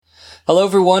Hello,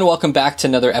 everyone. Welcome back to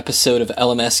another episode of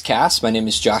LMS Cast. My name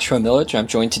is Joshua Millage. I'm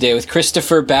joined today with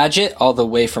Christopher Badgett, all the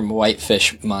way from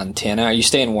Whitefish, Montana. Are you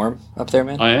staying warm up there,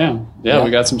 man? I am. Yeah, we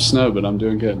got some snow, but I'm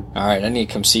doing good. All right, I need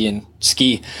to come see and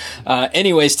ski.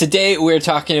 Anyways, today we're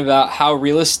talking about how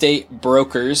real estate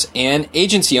brokers and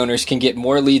agency owners can get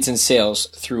more leads and sales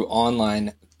through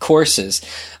online courses.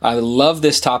 I love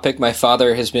this topic. My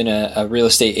father has been a real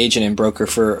estate agent and broker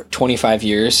for 25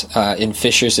 years in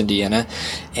Fishers, Indiana.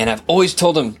 And I've always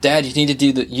told him, Dad, you need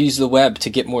to use the web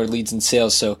to get more leads and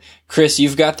sales. So Chris,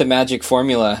 you've got the magic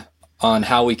formula on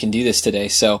how we can do this today.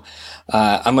 So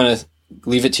I'm going to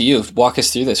leave it to you. Walk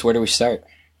us through this. Where do we start?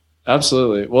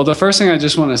 Absolutely. Well, the first thing I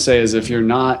just want to say is if you're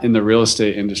not in the real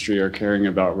estate industry or caring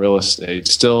about real estate,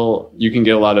 still you can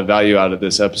get a lot of value out of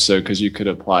this episode because you could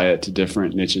apply it to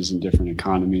different niches and different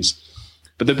economies.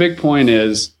 But the big point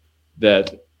is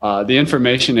that the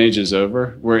information age is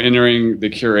over. We're entering the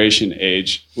curation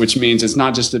age, which means it's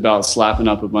not just about slapping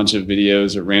up a bunch of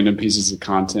videos or random pieces of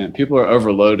content. People are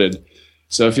overloaded.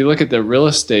 So if you look at the real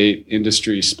estate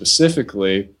industry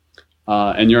specifically,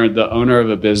 and you're the owner of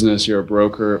a business, you're a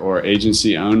broker or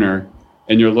agency owner,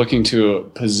 and you're looking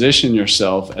to position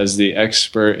yourself as the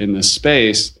expert in the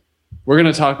space, we're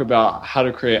going to talk about how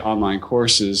to create online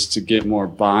courses to get more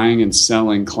buying and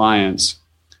selling clients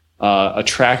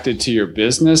attracted to your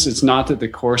business. It's not that the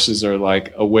courses are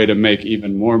like a way to make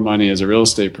even more money as a real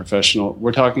estate professional.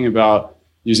 We're talking about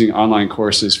using online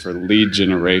courses for lead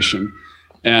generation.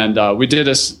 And we did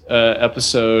an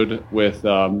episode with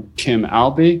Kim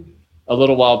Albee a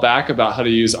little while back about how to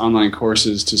use online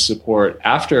courses to support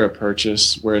after a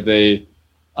purchase, where they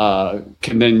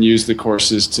can then use the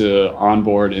courses to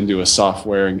onboard into a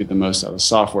software and get the most out of the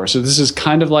software. So this is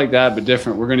kind of like that, but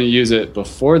different. We're going to use it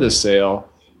before the sale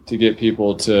to get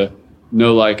people to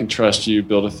know, like, and trust you,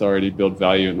 build authority, build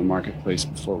value in the marketplace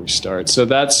before we start. So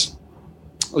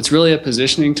it's really a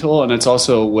positioning tool, and it's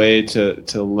also a way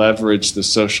to leverage the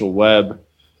social web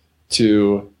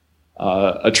to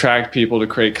attract people to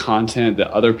create content that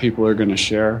other people are going to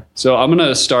share. So I'm going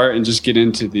to start and just get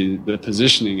into the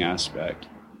positioning aspect.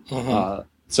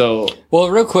 Mm-hmm. Well,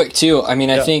 real quick too. I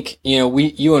mean, I think,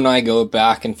 you and I go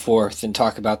back and forth and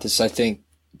talk about this. I think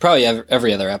probably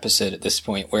every other episode at this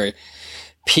point, where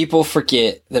people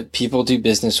forget that people do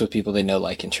business with people they know,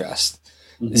 like, and trust.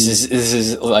 Mm-hmm. This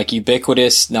is like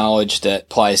ubiquitous knowledge that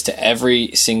applies to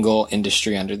every single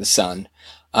industry under the sun.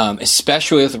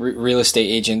 Especially with real estate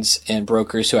agents and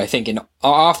brokers who I think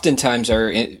oftentimes are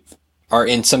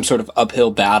in some sort of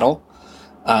uphill battle,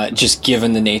 just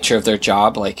given the nature of their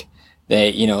job. Like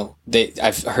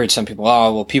I've heard some people,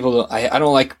 I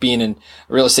don't like being a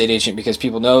real estate agent because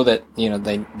people know that,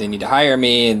 they need to hire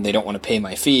me and they don't want to pay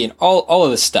my fee and all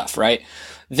of this stuff, right?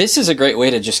 This is a great way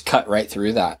to just cut right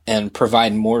through that and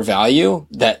provide more value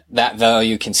that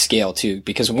value can scale to.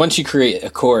 Because once you create a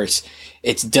course,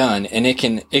 it's done, and it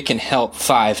can help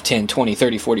 5, 10, 20,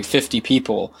 30, 40, 50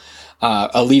 people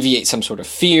alleviate some sort of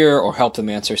fear or help them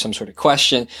answer some sort of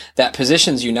question that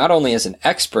positions you not only as an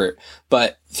expert,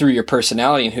 but through your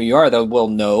personality and who you are, they will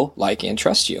know, like, and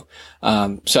trust you.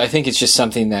 So I think it's just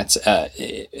something that's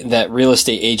that real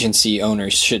estate agency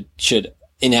owners should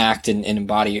enact and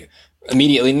embody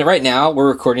immediately. And right now, we're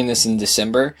recording this in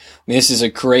December. I mean, this is a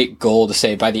great goal to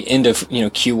say by the end of,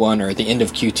 Q1 or the end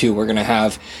of Q2, we're going to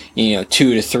have, 2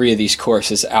 to 3 of these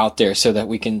courses out there so that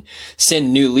we can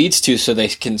send new leads to, so they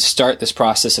can start this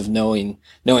process of knowing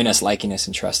us, liking us,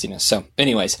 and trusting us. So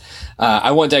anyways, I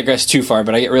won't digress too far,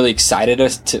 but I get really excited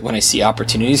when I see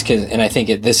opportunities, and I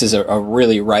think this is a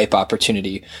really ripe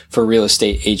opportunity for real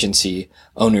estate agency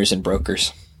owners and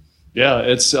brokers. Yeah,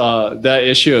 it's that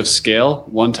issue of scale.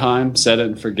 One time, set it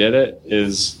and forget it.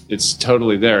 It's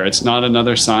totally there. It's not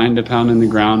another sign to pound in the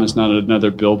ground. It's not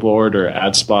another billboard or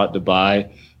ad spot to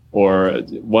buy, or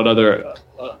what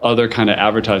other kind of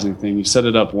advertising thing. You set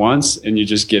it up once and you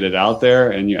just get it out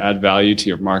there, and you add value to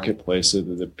your marketplace so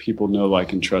that the people know,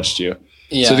 like, and trust you.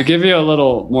 Yeah. So to give you a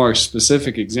little more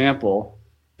specific example,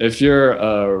 if you're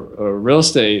a real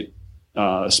estate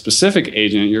specific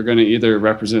agent, you're going to either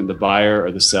represent the buyer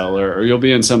or the seller, or you'll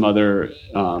be in some other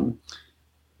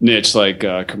niche like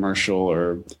commercial,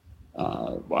 or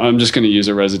I'm just going to use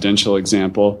a residential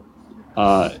example.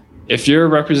 If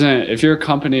your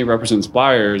company represents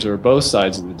buyers or both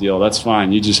sides of the deal, that's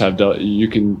fine. You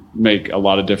can make a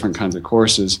lot of different kinds of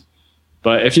courses.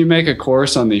 But if you make a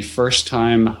course on the first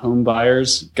time home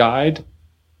buyers guide,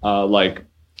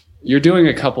 you're doing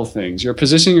a couple things. You're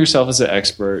positioning yourself as an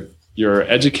expert. You're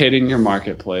educating your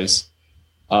marketplace.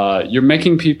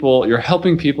 You're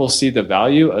helping people see the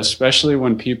value, especially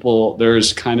when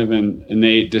there's kind of an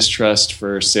innate distrust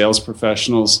for sales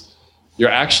professionals. you're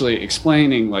actually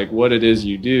explaining like what it is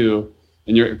you do,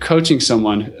 and you're coaching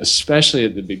someone, especially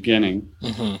at the beginning.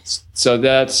 Mm-hmm. So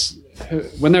that's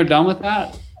when they're done with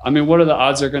that. I mean, what are the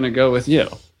odds they're going to go with you?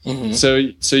 Mm-hmm. So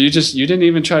you didn't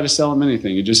even try to sell them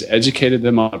anything. You just educated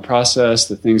them on the process,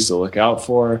 the things to look out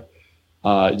for.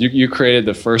 You created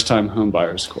the first time home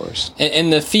buyers course.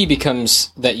 And the fee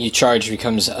becomes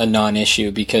a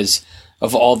non-issue because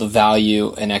of all the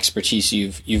value and expertise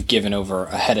you've given over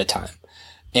ahead of time.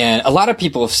 And a lot of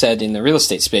people have said in the real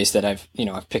estate space that I've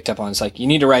picked up on, it's like, you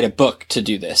need to write a book to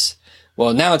do this.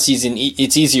 Well, now it's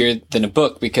easier than a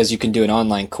book because you can do an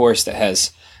online course that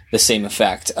has the same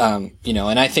effect. And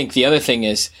I think the other thing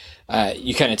is,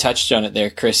 you kind of touched on it there,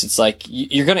 Chris. It's like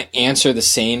you're going to answer the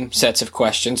same sets of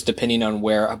questions depending on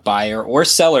where a buyer or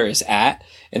seller is at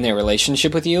in their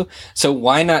relationship with you. So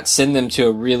why not send them to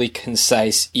a really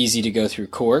concise, easy to go through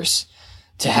course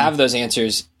to have those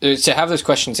answers, to have those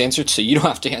questions answered, so you don't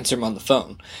have to answer them on the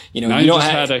phone. Now you don't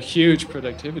had a huge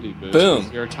productivity boost. Boom.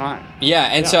 With your time. Yeah,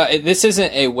 and so this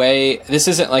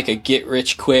isn't like a get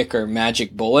rich quick or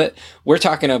magic bullet. We're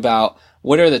talking about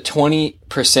what are the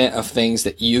 20% of things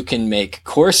that you can make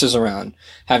courses around,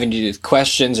 having to do with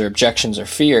questions or objections or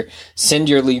fear. Send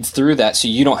your leads through that so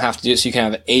you don't have to do it, so you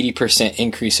can have an 80%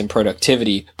 increase in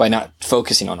productivity by not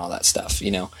focusing on all that stuff,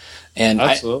 And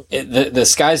the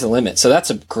sky's the limit. So that's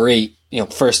a great,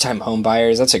 first time home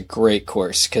buyers. That's a great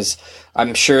course because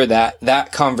I'm sure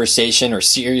that conversation or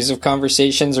series of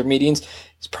conversations or meetings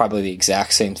is probably the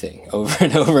exact same thing over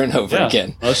and over and over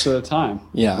again. Most of the time.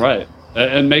 Yeah. Right.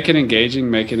 And make it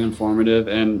engaging, make it informative.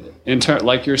 And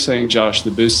like you're saying, Josh,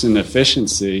 the boost in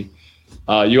efficiency,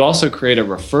 you also create a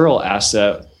referral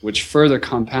asset, which further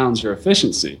compounds your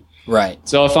efficiency. Right.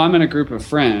 So if I'm in a group of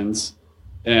friends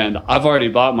and I've already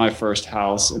bought my first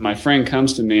house and my friend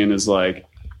comes to me and is like,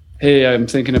 hey, I'm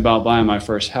thinking about buying my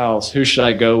first house. Who should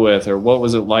I go with? Or what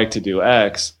was it like to do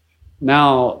X?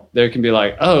 Now there can be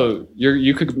like, oh,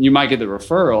 you might get the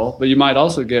referral, but you might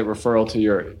also get referral to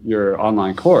your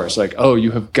online course. Like, oh, you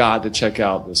have got to check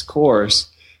out this course.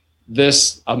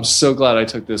 I'm so glad I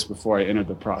took this before I entered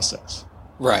the process.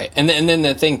 Right. And then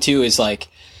the thing too is like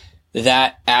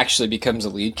that actually becomes a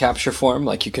lead capture form.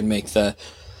 Like you can make the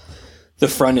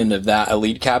front end of that a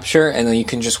lead capture, and then you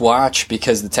can just watch,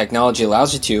 because the technology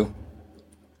allows you to,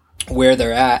 where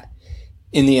they're at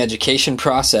in the education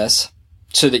process,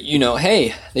 so that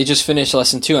hey, they just finished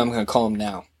lesson 2, I'm going to call them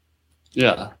now.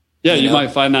 Yeah. You might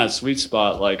find that sweet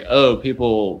spot, like, oh,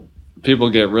 people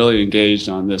get really engaged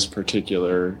on this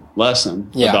particular lesson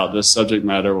about this subject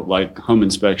matter, like home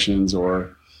inspections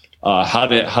or how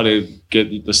to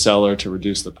get the seller to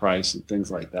reduce the price and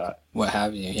things like that. What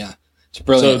have you? Yeah, it's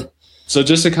brilliant. So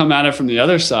just to come at it from the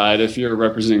other side, if you're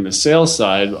representing the sales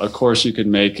side, a course you could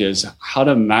make is how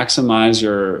to maximize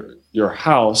your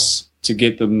house to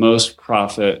get the most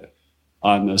profit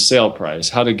on the sale price,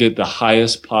 how to get the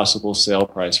highest possible sale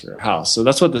price for your house. So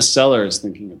that's what the seller is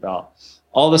thinking about.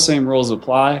 All the same rules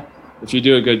apply. If you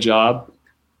do a good job,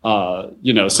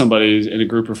 somebody in a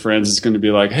group of friends is going to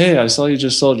be like, hey, I saw you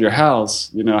just sold your house.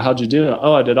 How'd you do it?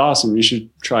 Oh, I did awesome. You should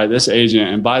try this agent.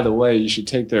 And by the way, you should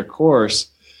take their course,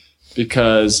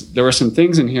 because there were some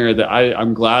things in here that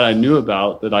I'm glad I knew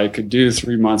about that I could do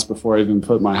 3 months before I even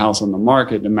put my house on the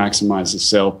market to maximize the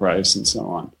sale price and so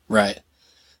on. Right.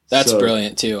 That's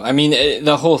brilliant too. I mean,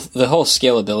 the whole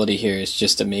scalability here is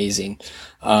just amazing.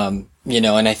 And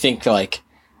I think like,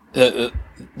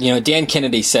 Dan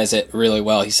Kennedy says it really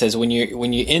well. He says, when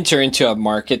you enter into a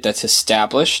market that's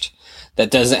established, that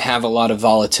doesn't have a lot of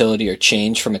volatility or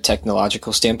change from a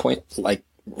technological standpoint, like,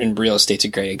 in real estate's a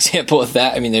great example of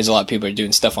that. I mean, there's a lot of people are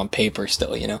doing stuff on paper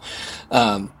still, He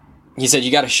said,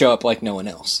 you got to show up like no one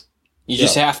else. You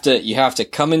just have to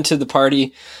come into the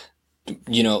party,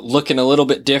 looking a little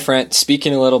bit different,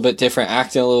 speaking a little bit different,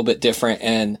 acting a little bit different.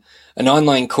 And an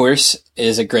online course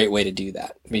is a great way to do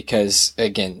that, because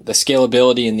again, the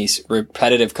scalability in these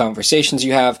repetitive conversations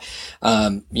you have,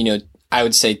 I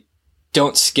would say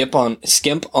don't skimp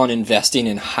on investing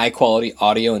in high quality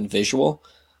audio and visual.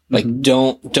 Like,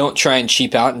 don't try and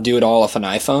cheap out and do it all off an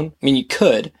iPhone. I mean, you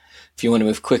could if you want to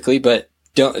move quickly, but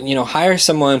don't, hire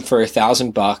someone for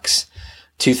 $1,000,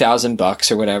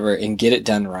 $2,000 or whatever and get it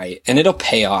done right. And it'll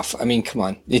pay off. I mean, come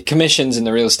on. The commissions in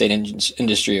the real estate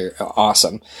industry are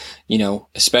awesome,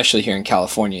 especially here in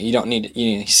California. You don't need,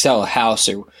 you sell a house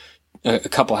or a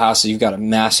couple houses, you've got a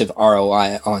massive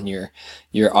ROI on your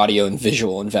audio and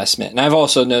visual investment. And I've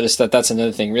also noticed that that's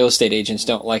another thing. Real estate agents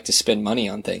don't like to spend money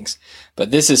on things, but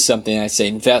this is something I say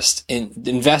invest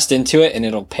into it and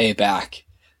it'll pay back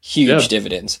huge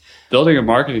dividends. Building a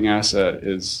marketing asset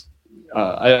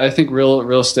I think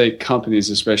real estate companies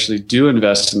especially do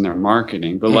invest in their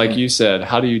marketing, but like you said,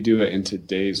 how do you do it in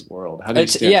today's world? How do you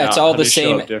stand out? It's all the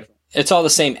same. It's all the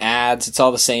same ads. It's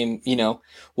all the same,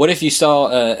 what if you saw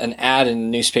an ad in a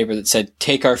newspaper that said,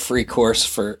 take our free course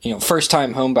for, first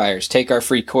time home buyers, take our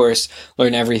free course,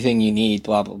 learn everything you need,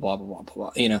 blah, blah, blah, blah,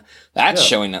 blah, blah. That's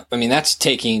showing up. I mean, that's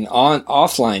taking on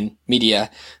offline media,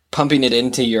 pumping it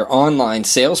into your online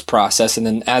sales process. And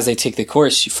then as they take the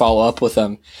course, you follow up with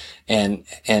them and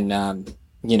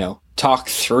talk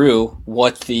through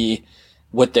what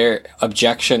their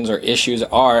objections or issues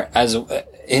are as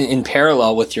in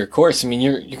parallel with your course. I mean,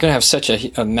 you're going to have such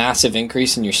a massive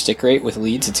increase in your stick rate with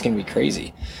leads. It's going to be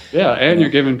crazy. Yeah. And you're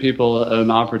giving people an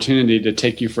opportunity to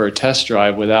take you for a test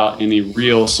drive without any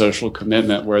real social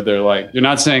commitment, where they're like, you're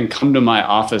not saying, come to my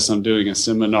office, I'm doing a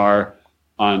seminar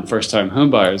on first time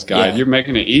homebuyers guide. You're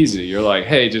making it easy. You're like,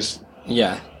 hey, just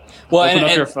open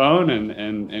up your phone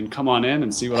and come on in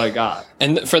and see what I got.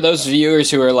 And for those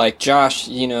viewers who are like, Josh,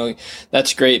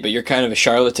 that's great, but you're kind of a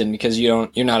charlatan because you're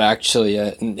not actually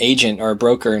an agent or a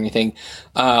broker or anything.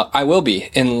 I will be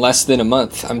in less than a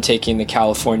month. I'm taking the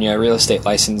California real estate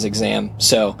license exam.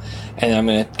 And I'm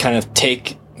going to kind of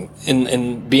take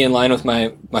and be in line with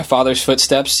my father's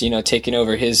footsteps, taking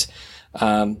over his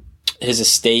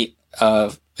estate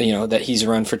that he's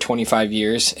run for 25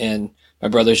 years, and my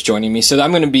brother's joining me. So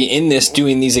I'm going to be in this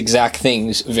doing these exact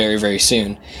things very, very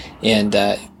soon. And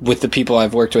with the people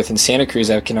I've worked with in Santa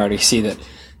Cruz, I can already see that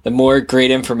the more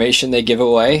great information they give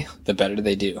away, the better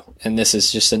they do. And this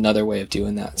is just another way of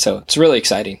doing that. So it's really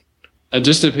exciting. And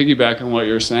just to piggyback on what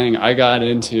you're saying, I got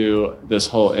into this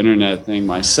whole internet thing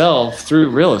myself through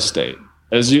real estate.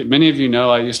 As many of you know,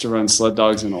 I used to run sled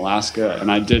dogs in Alaska,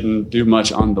 and I didn't do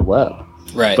much on the web.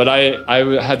 Right. But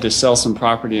I had to sell some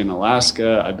property in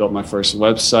Alaska. I built my first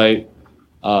website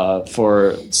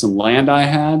for some land I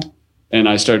had, and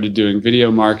I started doing video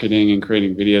marketing and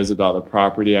creating videos about the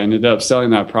property. I ended up selling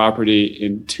that property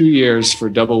in 2 years for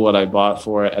double what I bought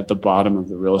for it at the bottom of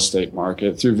the real estate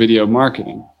market through video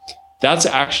marketing. That's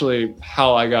actually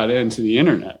how I got into the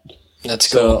internet.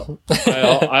 That's cool.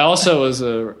 I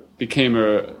also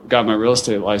got my real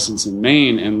estate license in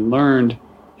Maine and learned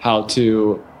how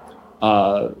to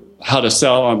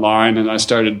sell online, and I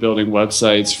started building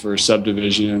websites for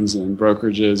subdivisions and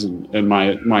brokerages and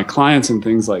my clients and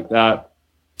things like that.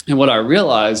 And what I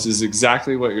realized is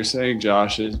exactly what you're saying,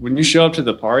 Josh, is when you show up to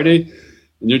the party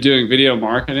and you're doing video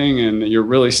marketing and you're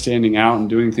really standing out and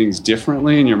doing things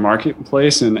differently in your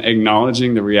marketplace and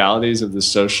acknowledging the realities of the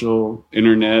social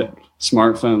internet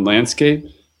smartphone landscape,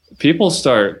 people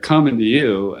start coming to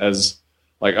you as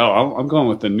like, oh, I'm going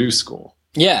with the new school.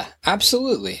 Yeah,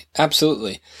 absolutely.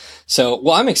 Absolutely. So,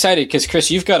 well, I'm excited because,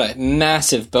 Chris, you've got a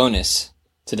massive bonus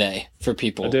today for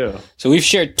people. I do. So we've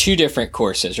shared 2 different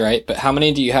courses, right? But how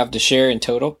many do you have to share in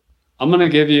total? I'm going to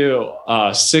give you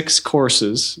 6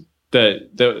 courses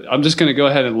that I'm just going to go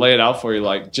ahead and lay it out for you.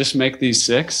 Like, just make these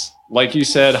 6. Like you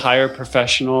said, hire a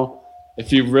professional.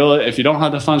 If you don't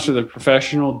have the funds for the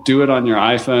professional, do it on your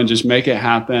iPhone. Just make it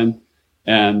happen.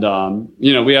 And,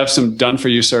 we have some done for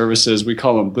you services. We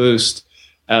call them Boost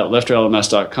at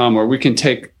lifterlms.com, where we can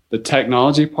take the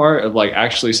technology part of like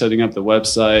actually setting up the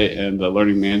website and the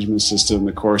learning management system,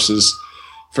 the courses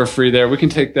for free there. We can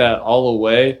take that all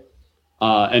away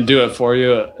and do it for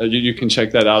you. You can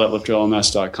check that out at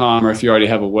lifterlms.com, or if you already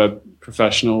have a web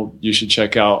professional, you should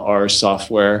check out our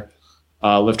software,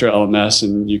 Lifter LMS,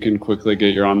 and you can quickly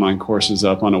get your online courses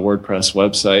up on a WordPress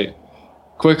website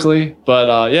quickly.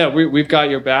 But we've got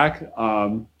your back.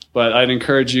 But I'd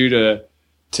encourage you to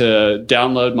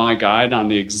download my guide on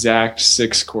the exact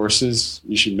 6 courses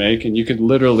you should make, and you could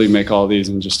literally make all these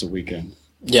in just a weekend.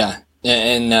 Yeah,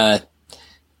 and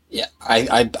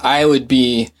I would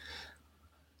be,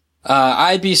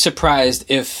 I'd be surprised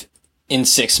if in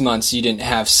 6 months you didn't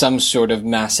have some sort of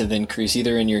massive increase,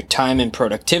 either in your time and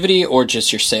productivity or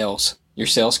just your sales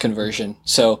conversion.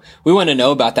 So we want to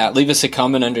know about that. Leave us a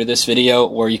comment under this video,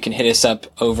 or you can hit us up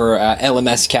over at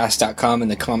lmscast.com in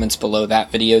the comments below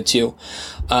that video too.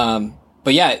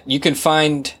 But yeah, you can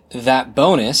find that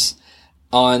bonus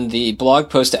on the blog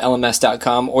post at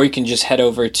lms.com, or you can just head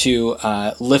over to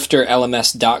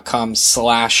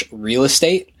lifterlms.com/real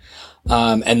estate.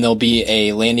 And there'll be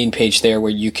a landing page there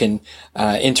where you can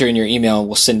enter in your email, and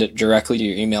we'll send it directly to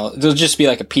your email. It'll just be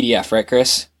like a PDF, right,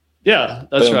 Chris? Yeah,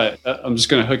 that's boom. Right. I'm just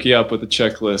going to hook you up with a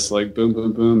checklist, like boom,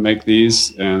 boom, boom, make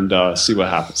these and see what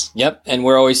happens. Yep. And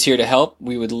we're always here to help.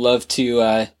 We would love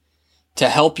to to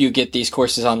help you get these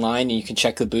courses online. And you can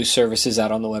check the Boost services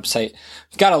out on the website.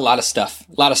 We've got a lot of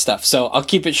stuff. So I'll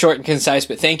keep it short and concise,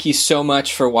 but thank you so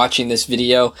much for watching this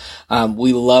video.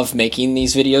 We love making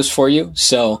these videos for you.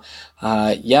 So,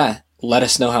 let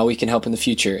us know how we can help in the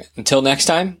future. Until next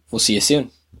time, we'll see you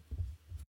soon.